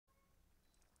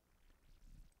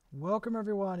Welcome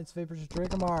everyone, it's Vapors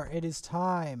Dracomar. It is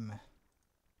time.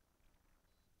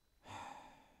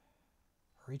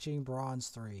 Reaching Bronze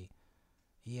 3.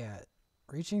 Yeah,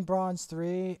 reaching Bronze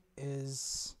 3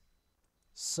 is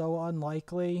so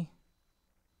unlikely.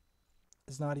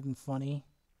 It's not even funny.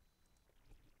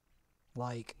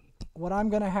 Like, what I'm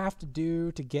gonna have to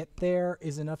do to get there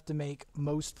is enough to make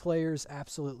most players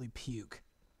absolutely puke.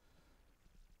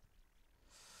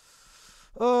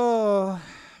 Oh,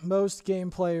 most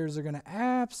game players are gonna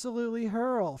absolutely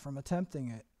hurl from attempting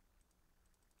it.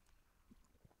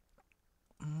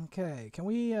 Okay, can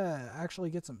we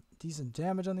actually get some decent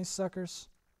damage on these suckers?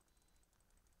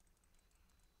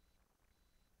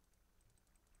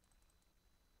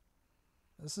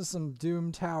 This is some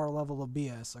Doom Tower level of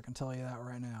BS, I can tell you that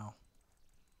right now.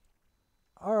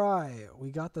 Alright,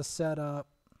 we got the setup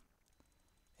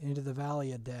into the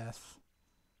Valley of Death.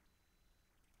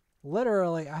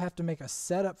 Literally, I have to make a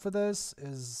setup for this.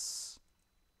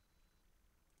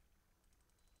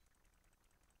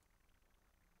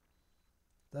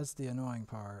 That's the annoying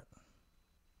part.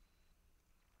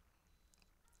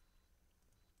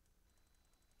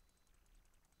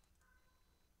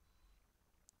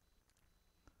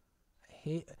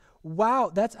 Wow,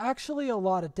 that's actually a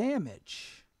lot of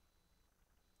damage.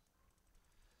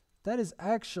 That is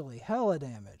actually hella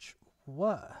damage.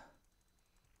 What?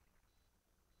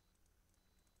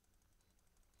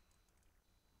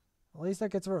 At least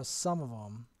that gets rid of some of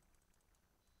them.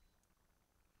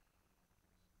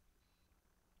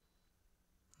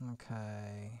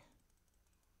 Okay.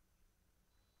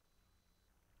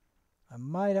 I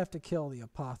might have to kill the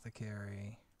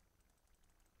apothecary.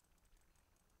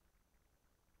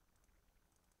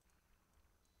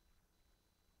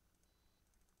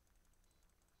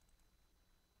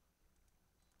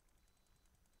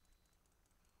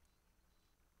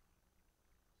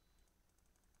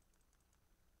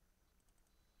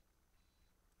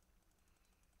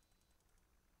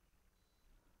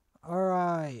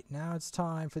 Alright, now it's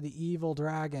time for the evil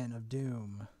dragon of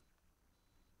doom.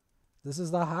 This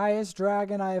is the highest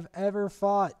dragon I have ever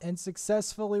fought and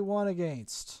successfully won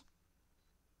against.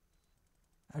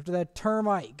 After that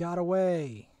termite got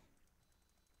away.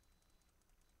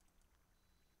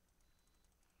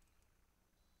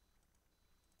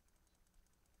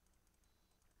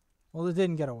 Well, it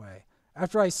didn't get away.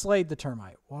 After I slayed the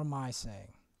termite. What am I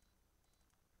saying?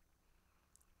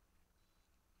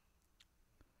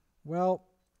 Well,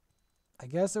 I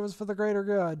guess it was for the greater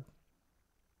good.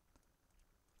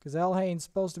 Because Elhain's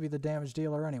supposed to be the damage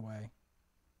dealer anyway.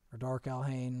 Or Dark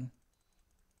Elhain.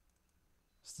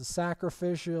 It's the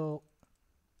sacrificial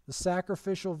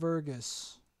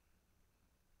Vergis.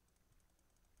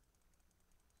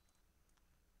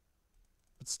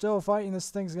 But still, fighting this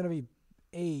thing's going to be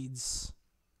AIDS.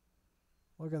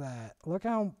 Look at that. Look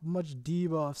how much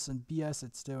debuffs and BS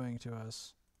it's doing to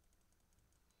us.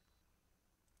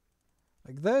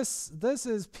 Like this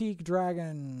is peak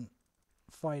dragon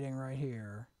fighting right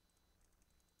here.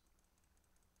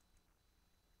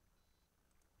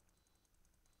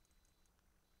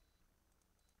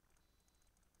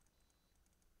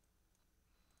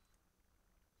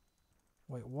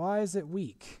 Wait, why is it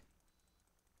weak?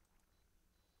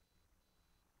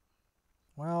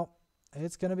 Well,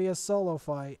 it's going to be a solo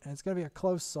fight, and it's going to be a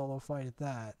close solo fight at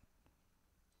that.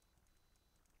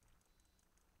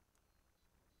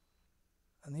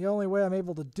 And the only way I'm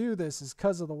able to do this is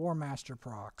because of the War Master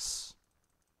procs.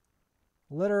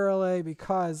 Literally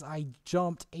because I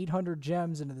jumped 800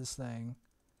 gems into this thing.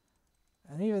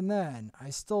 And even then, I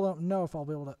still don't know if I'll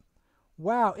be able to...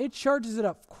 Wow, it charges it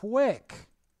up quick.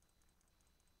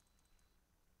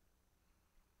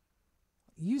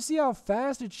 You see how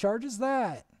fast it charges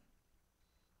that?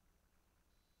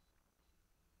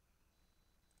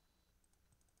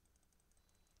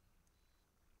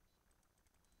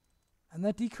 And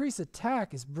that decreased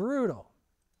attack is brutal.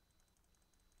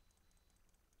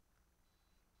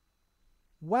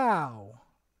 Wow.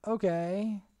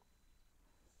 Okay.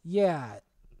 Yeah.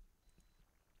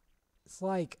 It's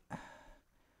like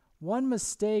one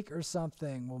mistake or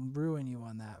something will ruin you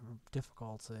on that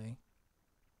difficulty.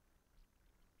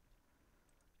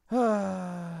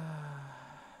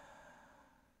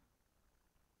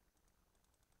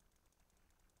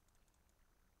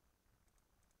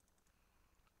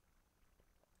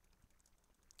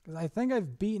 Because I think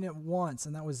I've beaten it once,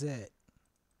 and that was it.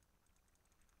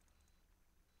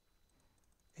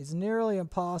 It's nearly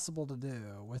impossible to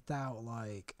do without,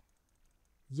 like,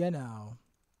 you know,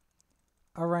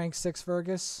 a rank 6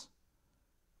 Vergis,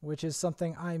 which is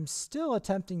something I'm still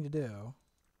attempting to do,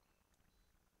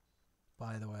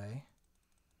 by the way.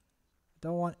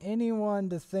 Don't want anyone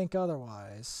to think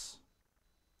otherwise.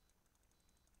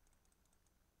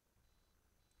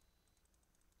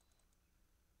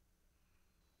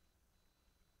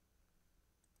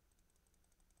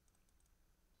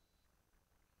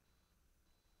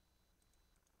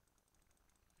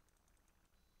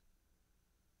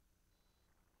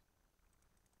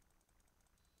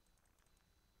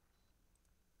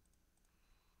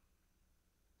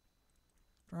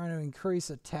 Trying to increase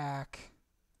attack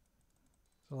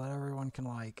so that everyone can,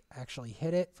 like, actually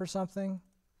hit it for something.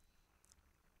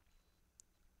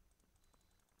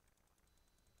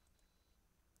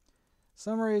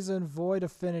 Some reason Void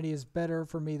Affinity is better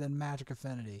for me than Magic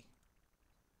Affinity.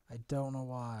 I don't know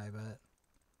why, but,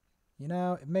 you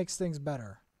know, it makes things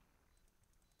better.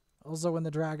 Also, when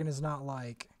the dragon is not,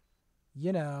 like,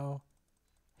 you know,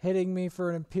 hitting me for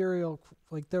an Imperial,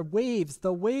 like, the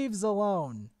waves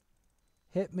alone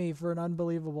hit me for an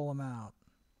unbelievable amount.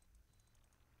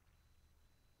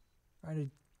 Trying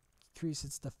to increase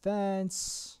its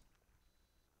defense.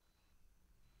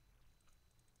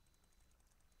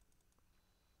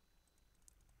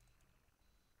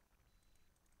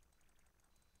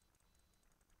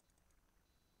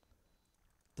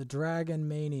 The Dragon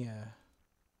Mania.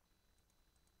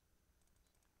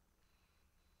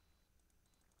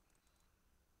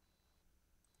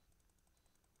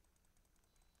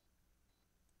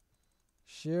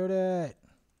 Shoot it.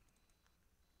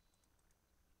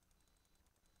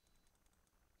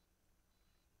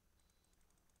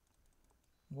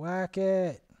 Whack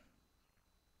it.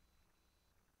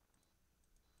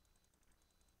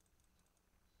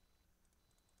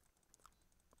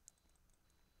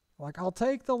 Like, I'll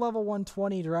take the level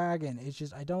 120 dragon. It's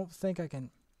just, I don't think I can.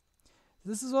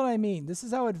 This is what I mean. This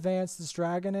is how advanced this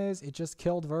dragon is. It just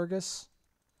killed Vergis,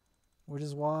 which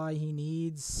is why he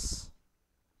needs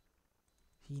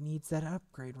that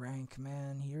upgrade rank,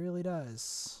 man. He really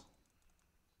does.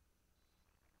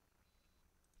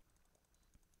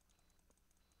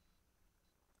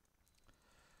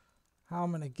 How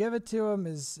I'm going to give it to him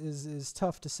is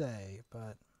tough to say,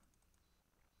 but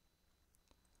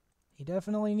he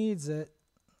definitely needs it.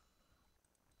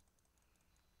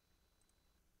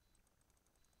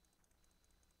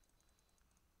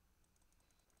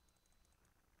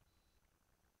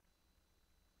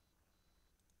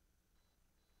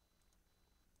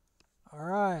 All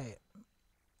right.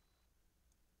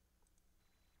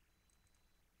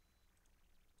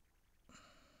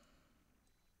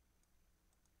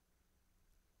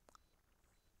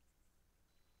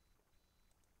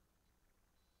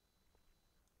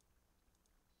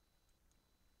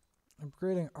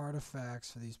 Upgrading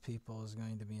artifacts for these people is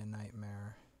going to be a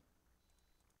nightmare.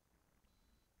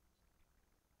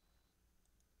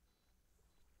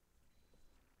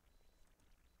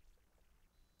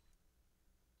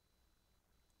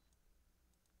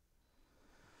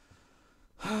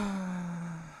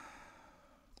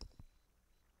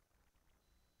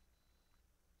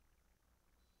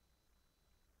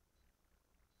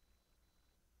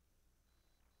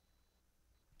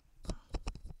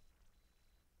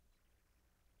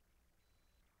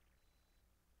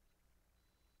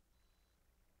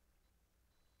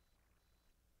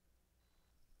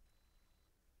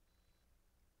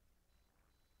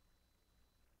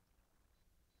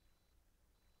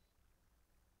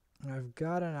 I've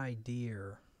got an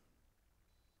idea.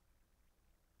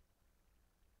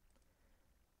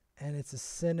 And it's a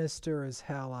sinister as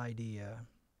hell idea.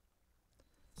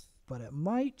 But it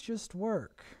might just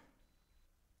work.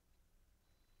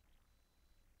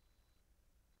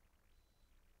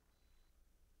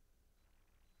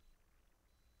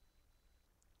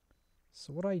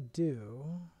 So what I do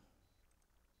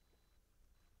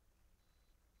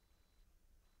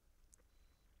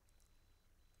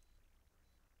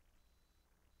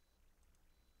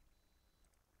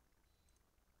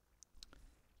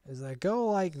is I go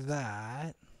like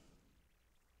that,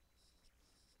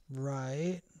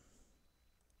 right?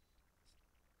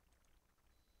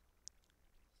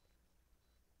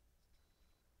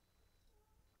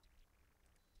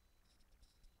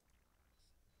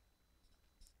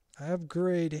 I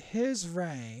upgrade his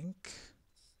rank.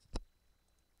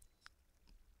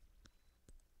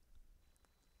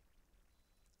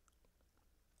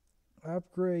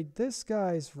 Upgrade this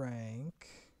guy's rank.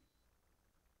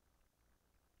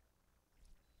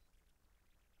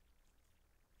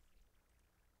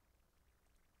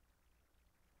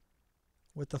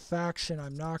 With the faction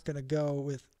I'm not going to go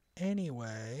with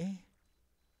anyway.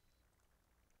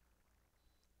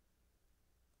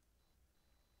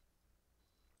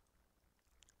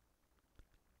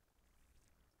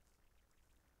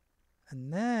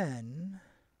 And then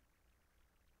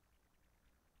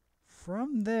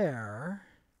from there,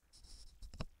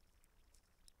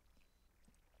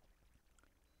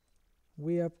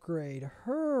 we upgrade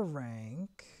her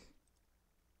rank.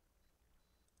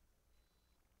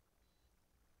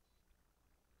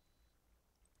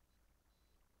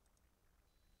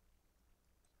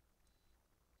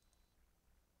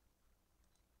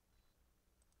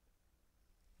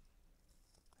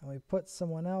 And we put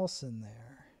someone else in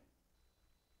there.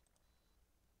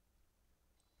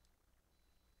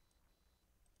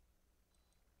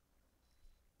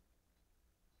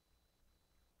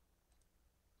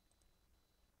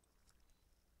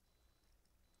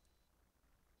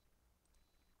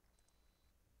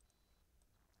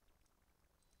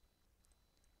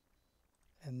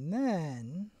 And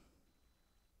then,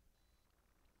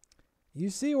 you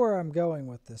see where I'm going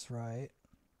with this, right?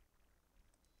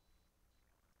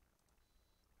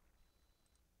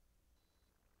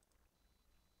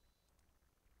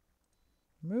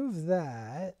 Move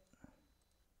that.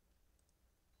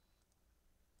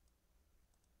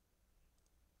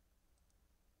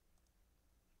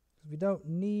 We don't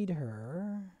need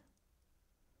her.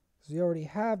 Because we already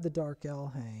have the Dark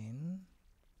Elhain.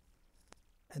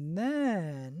 And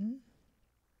then,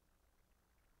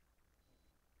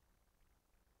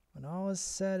 when all is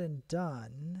said and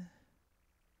done,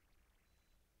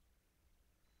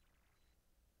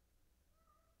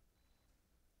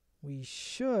 we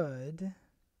should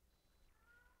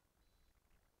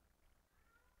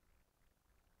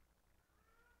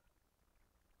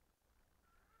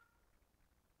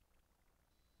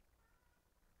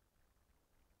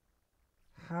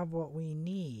have what we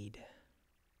need.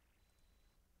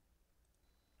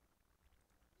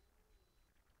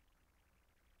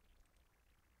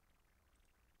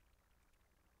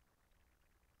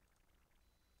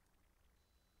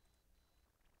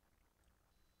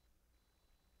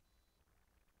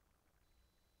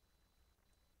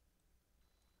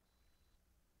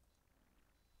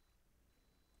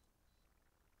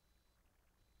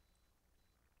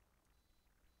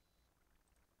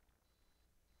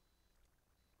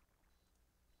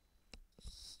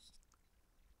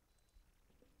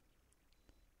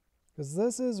 Because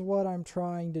this is what I'm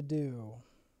trying to do.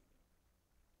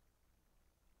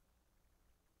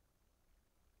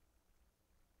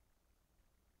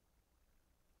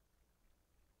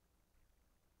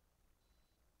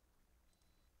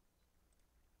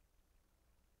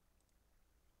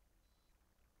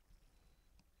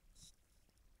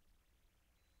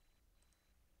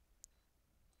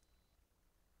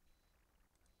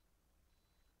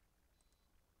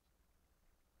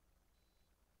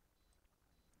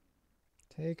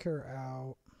 Take her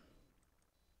out.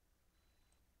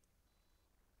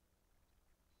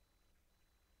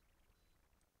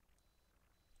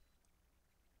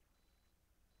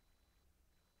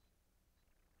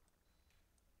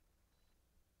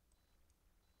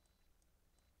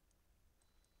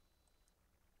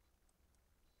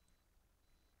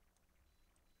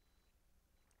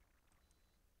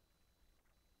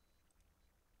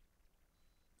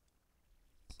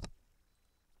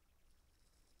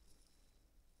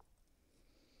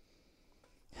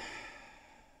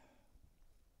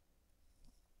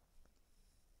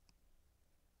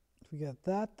 We got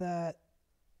that,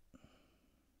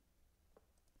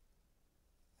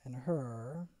 and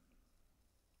her.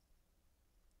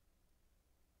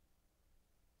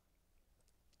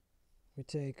 We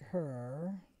take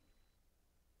her.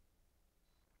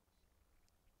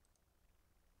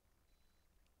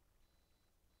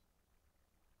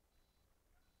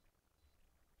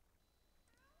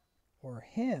 Or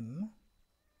him.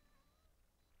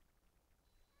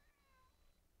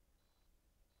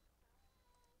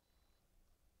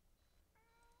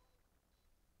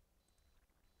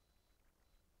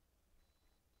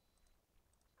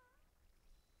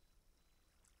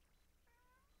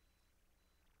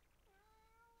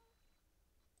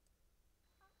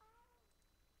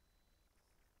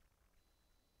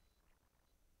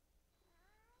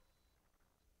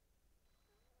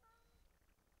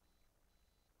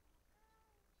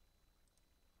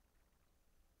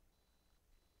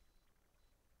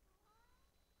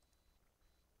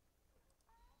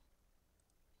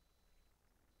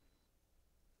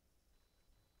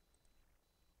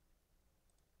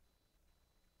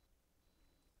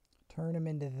 Turn him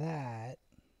into that.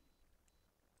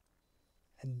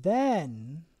 And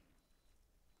then,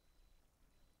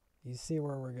 you see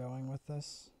where we're going with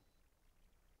this?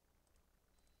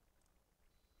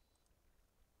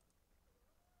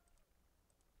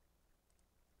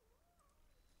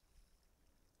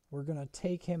 We're going to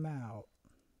take him out.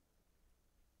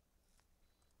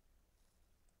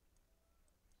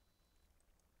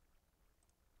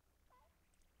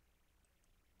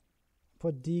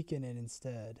 Put Deacon in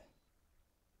instead.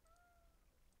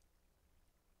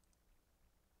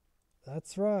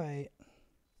 That's right.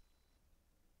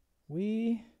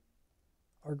 We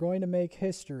are going to make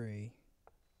history.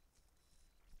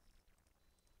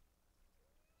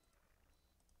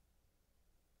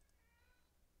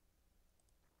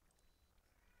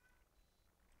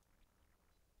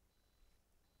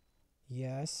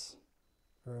 Yes,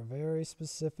 for a very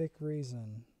specific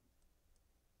reason.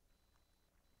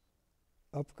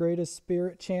 Upgrade a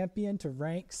spirit champion to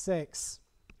rank 6.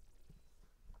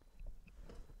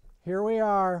 Here we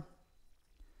are.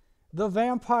 The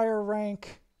vampire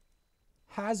rank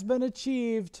has been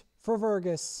achieved for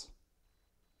Vergis.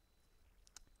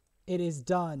 It is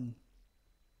done.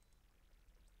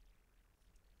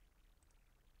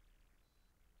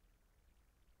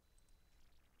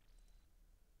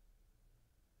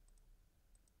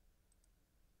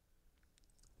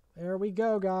 There we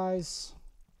go, guys.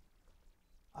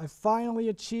 I finally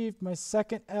achieved my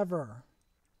second ever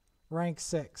rank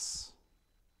 6.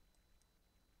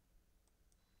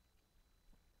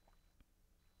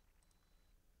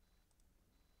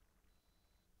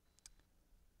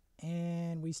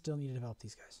 And we still need to develop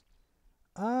these guys.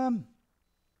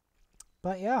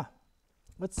 But yeah,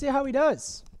 let's see how he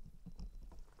does.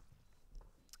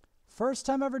 First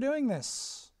time ever doing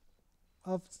this,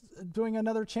 of doing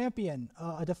another champion,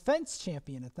 a defense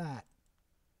champion at that.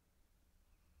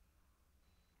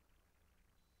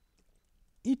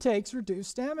 He takes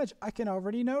reduced damage. I can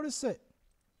already notice it.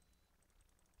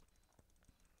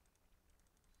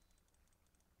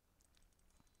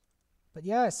 But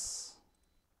yes.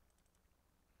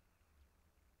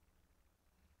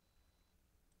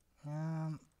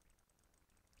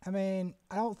 I mean,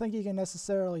 I don't think you can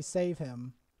necessarily save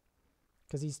him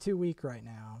because he's too weak right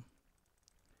now.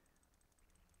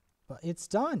 But it's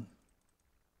done.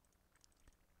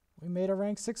 We made a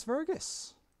rank 6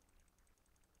 Vergis.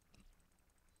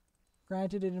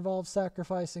 Granted, it involves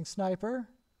sacrificing Sniper.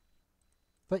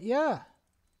 But yeah.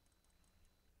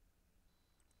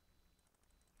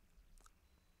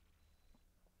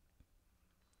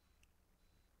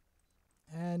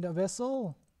 And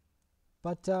Abyssal.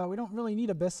 But we don't really need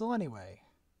Abyssal anyway.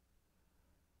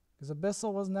 Because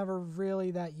Abyssal was never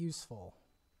really that useful.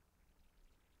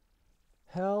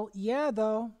 Hell yeah,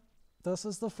 though. This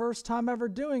is the first time ever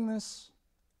doing this.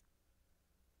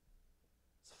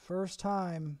 It's the first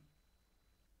time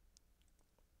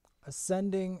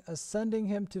ascending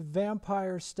him to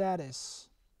vampire status.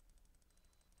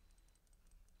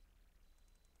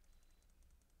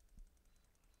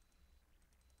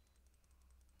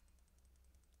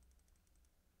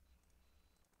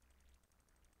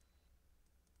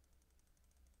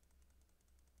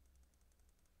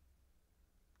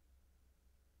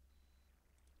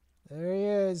 There he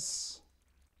is.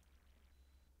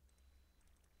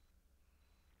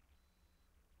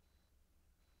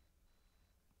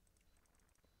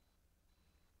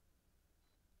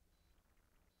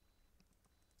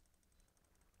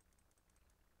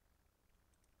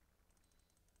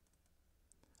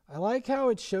 I like how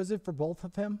it shows it for both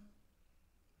of him.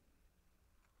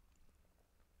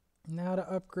 Now to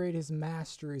upgrade his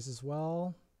masteries as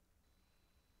well.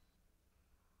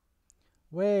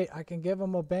 Wait, I can give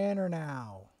him a banner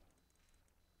now.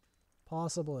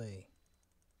 Possibly.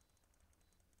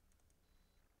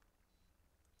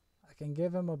 I can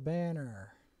give him a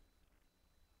banner.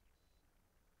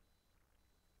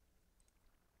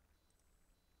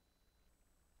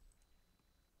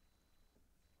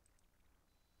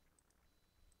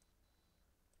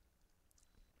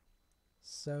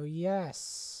 So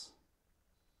yes.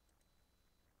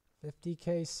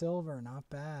 50k silver, not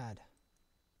bad.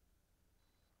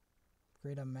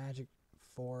 Upgrade a magic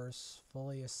force,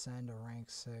 fully ascend to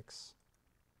rank 6.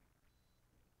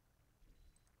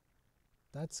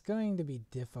 That's going to be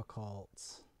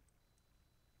difficult.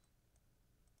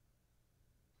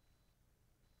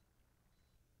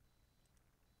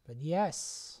 But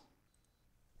yes,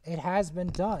 it has been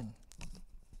done.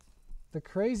 The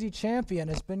crazy champion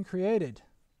has been created.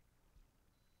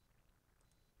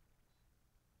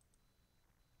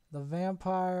 The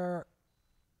vampire...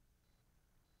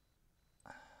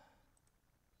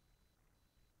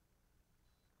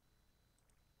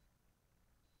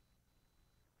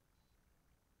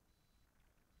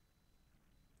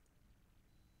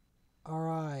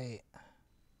 Alright.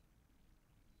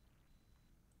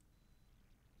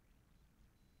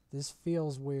 This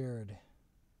feels weird.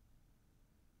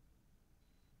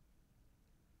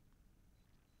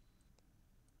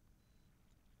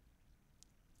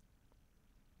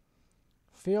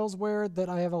 Feels weird that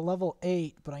I have a level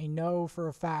 8, but I know for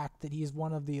a fact that he's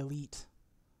one of the elite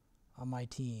on my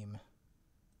team.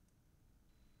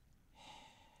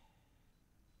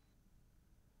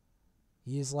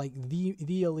 He is like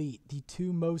the elite, the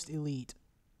two most elite.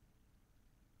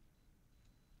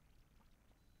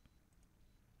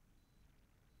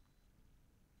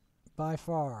 By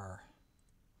far.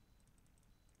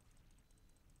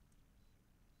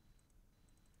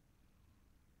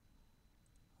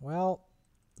 Well,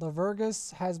 the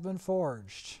Vergis has been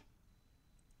forged.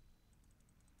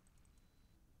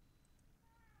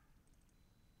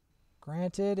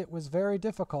 Granted, it was very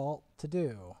difficult to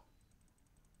do.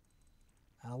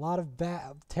 And a lot of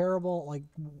bad, terrible, like,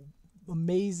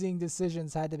 amazing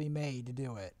decisions had to be made to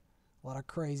do it. A lot of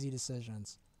crazy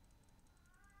decisions.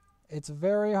 It's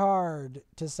very hard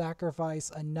to sacrifice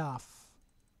enough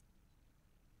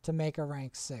to make a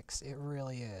rank 6. It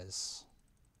really is.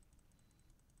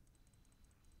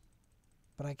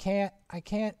 But I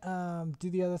can't do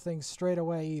the other things straight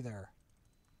away either.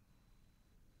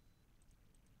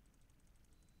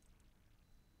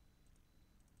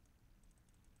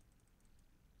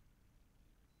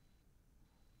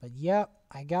 But yep,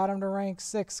 I got him to rank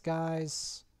 6,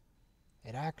 guys.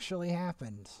 It actually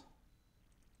happened.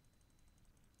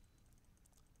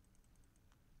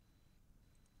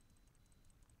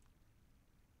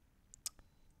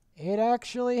 It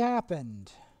actually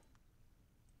happened.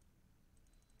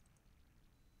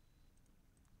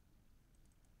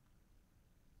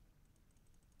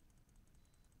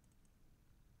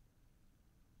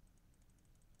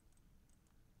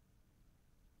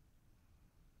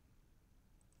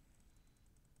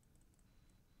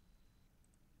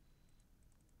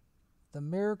 The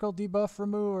miracle debuff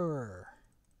remover.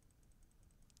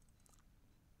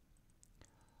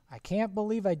 I can't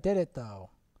believe I did it though.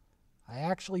 I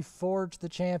actually forged the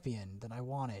champion that I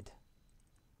wanted.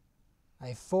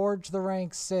 I forged the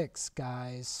rank 6,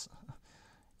 guys.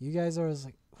 You guys are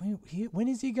like, when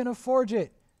is he going to forge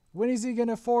it? When is he going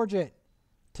to forge it?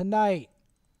 Tonight.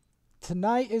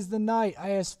 Tonight is the night I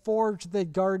has forged the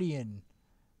guardian.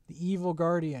 The evil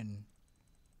guardian.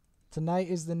 Tonight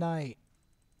is the night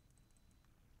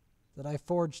that I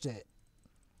forged it.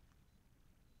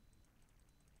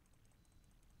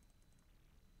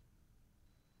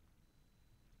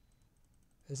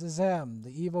 This is him,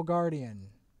 the evil guardian.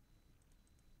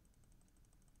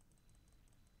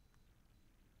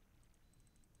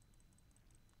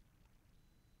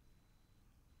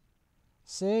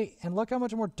 See? And look how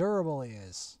much more durable he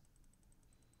is.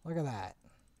 Look at that.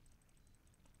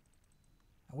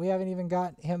 We haven't even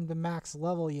got him to max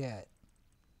level yet.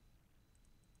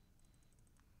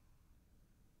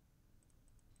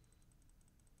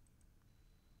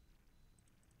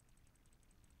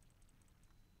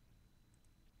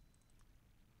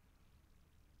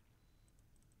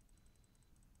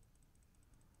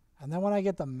 And then when I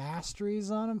get the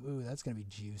masteries on him, ooh, that's going to be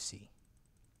juicy.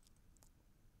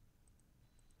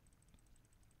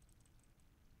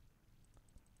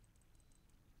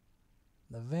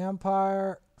 The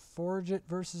vampire, forge it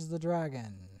versus the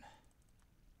dragon.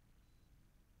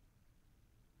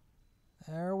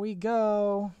 There we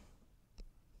go.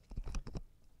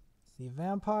 The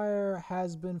vampire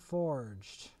has been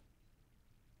forged.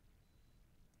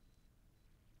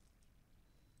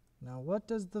 Now, what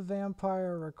does the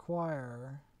vampire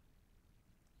require?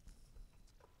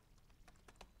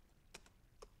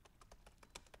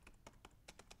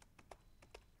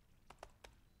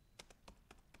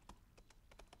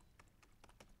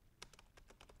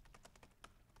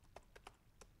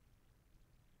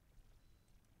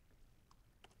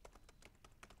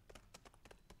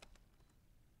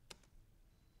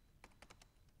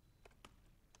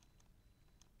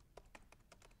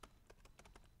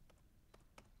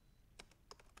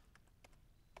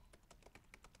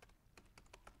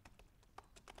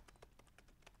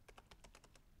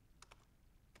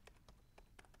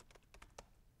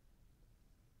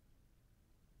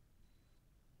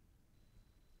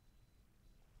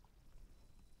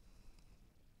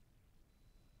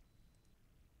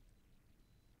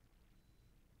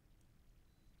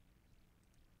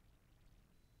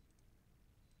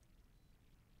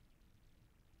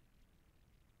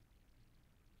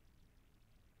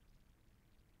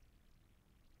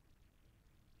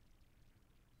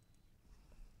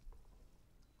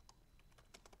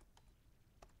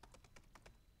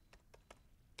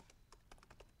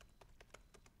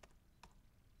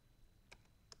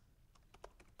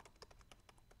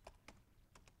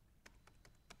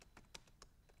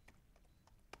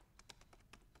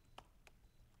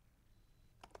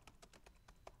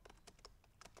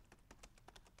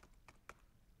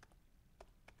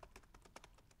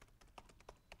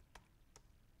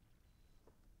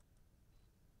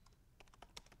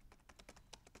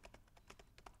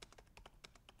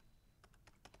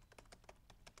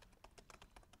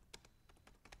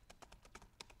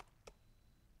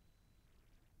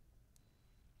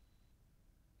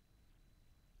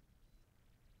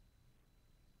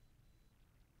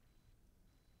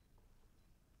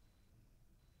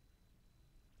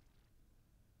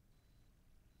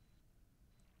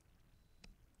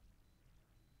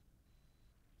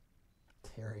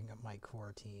 tearing up my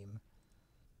core team.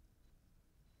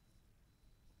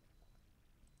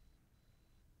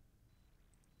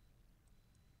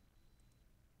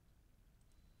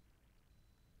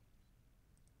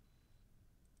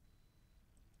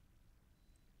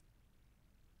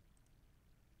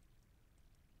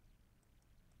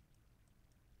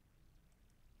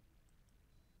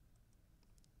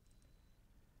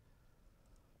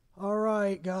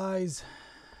 Alright, guys.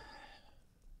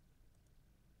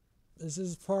 This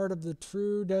is part of the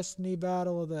true destiny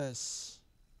battle of this.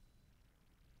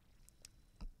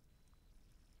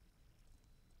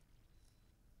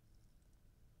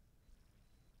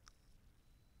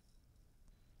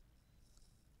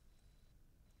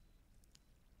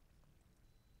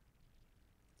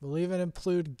 We'll even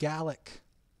include Gallic.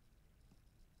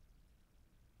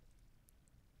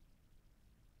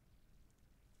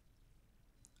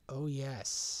 Oh,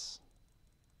 yes.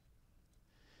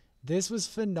 This was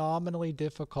phenomenally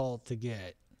difficult to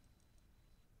get.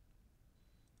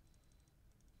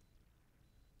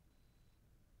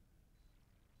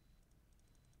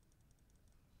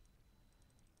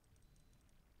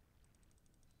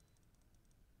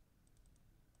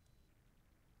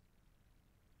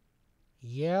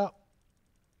 Yep.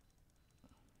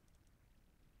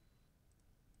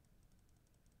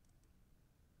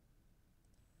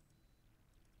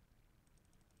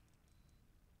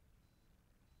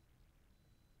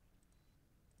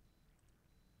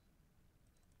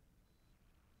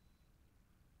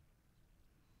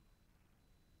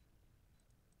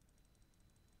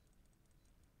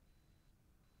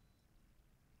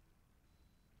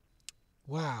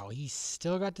 Wow, he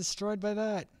still got destroyed by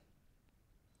that?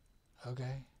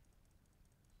 Okay.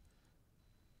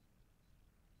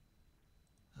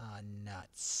 Ah,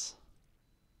 nuts.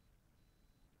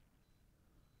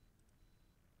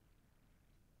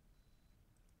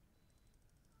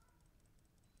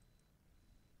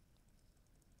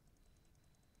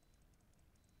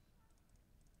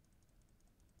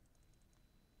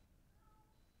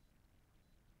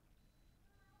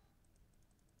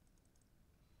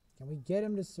 Can we get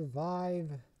him to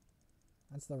survive?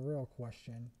 That's the real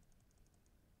question.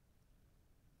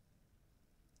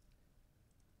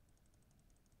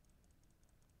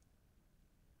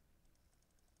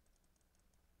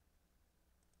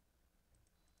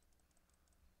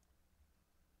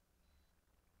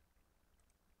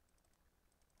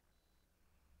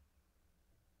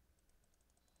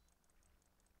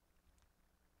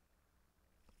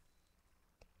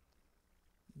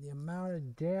 The amount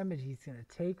of damage he's going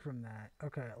to take from that.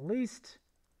 Okay, at least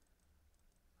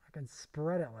I can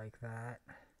spread it like that.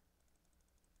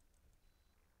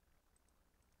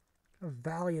 A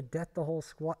Valley of Death the whole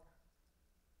squad.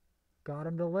 Got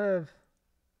him to live.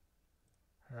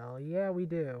 Hell yeah, we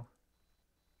do.